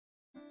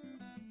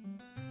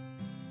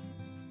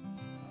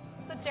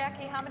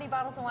Jackie, how many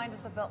bottles of wine does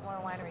the Biltmore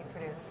Winery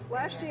produce?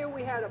 Last year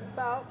we had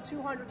about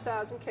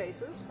 200,000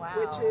 cases, wow,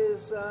 which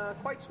is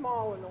quite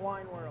small in the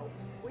wine world.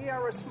 We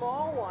are a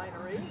small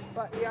winery,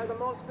 but we are the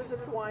most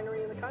visited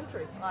winery in the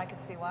country. Well, I can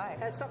see why. It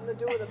has something to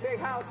do with a big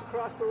house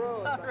across the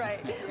road. All right.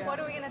 Yeah. What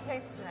are we going to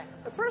taste tonight?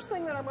 The first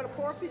thing that I'm going to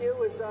pour for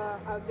you is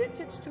a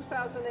vintage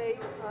 2008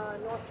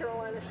 North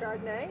Carolina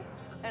Chardonnay.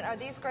 And are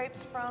these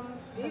grapes from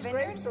the These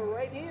vineyard? grapes are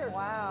right here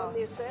from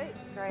the estate.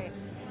 Great.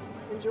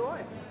 Enjoy.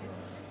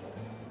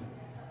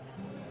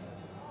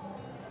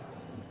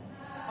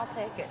 I'll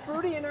take it.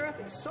 Fruity and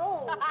earthy.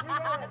 Sold.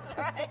 That's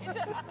right.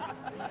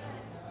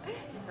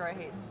 It's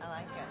great. I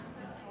like it.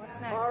 What's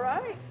next? All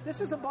right. This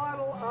is a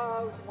bottle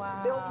of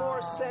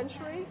Biltmore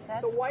Century.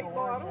 That's it's a white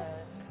gorgeous. bottle.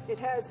 It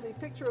has the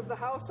picture of the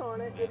house on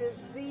it. It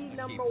is the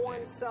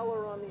 #1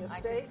 seller on the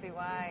estate. I can see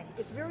why.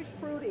 It's very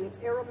fruity. It's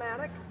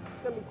aromatic.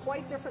 It's going to be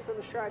quite different than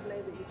the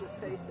Chardonnay that you just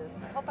tasted.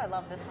 I hope I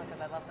love this one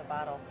because I love the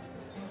bottle.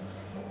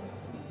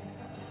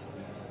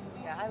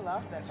 Yeah, I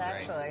love this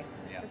actually.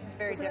 Yeah. This is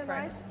very Isn't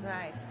different. It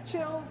nice? Nice.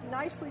 Chilled,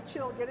 nicely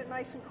chilled. Get it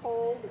nice and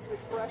cold. It's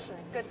refreshing.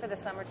 Good for the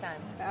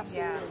summertime.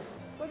 Absolutely. Yeah.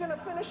 We're going to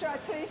finish our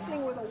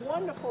tasting with a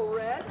wonderful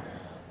red.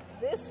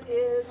 This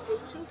is a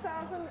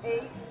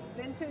 2008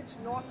 vintage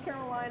North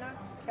Carolina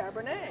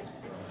Cabernet.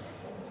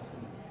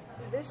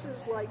 This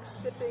is like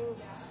sipping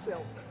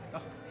silk.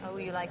 Oh,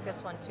 you like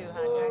this one too, huh,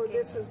 Oh, Jackie?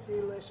 this is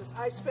delicious.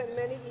 I spend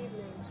many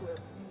evenings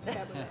with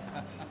Cabernet.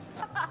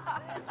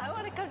 I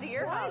want to come to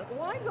your house.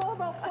 Wine's all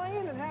about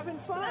playing and having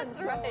fun.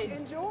 That's right. So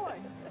enjoy.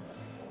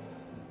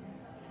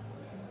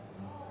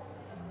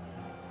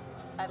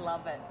 I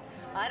love it.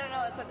 I don't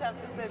know. It's a tough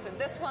decision.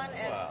 This one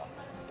and... Wow.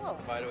 Whoa.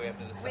 Why do we have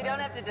to decide? We don't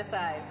have to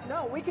decide.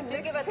 No, we can do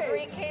you give a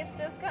 3-case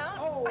discount?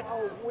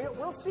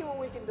 We'll see what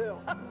we can do.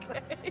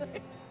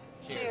 Okay.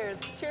 Cheers.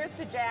 Cheers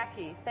to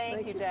Jackie.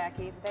 Thank you,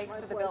 Jackie. Thanks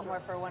to the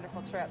Biltmore for a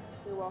wonderful trip.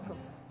 You're welcome.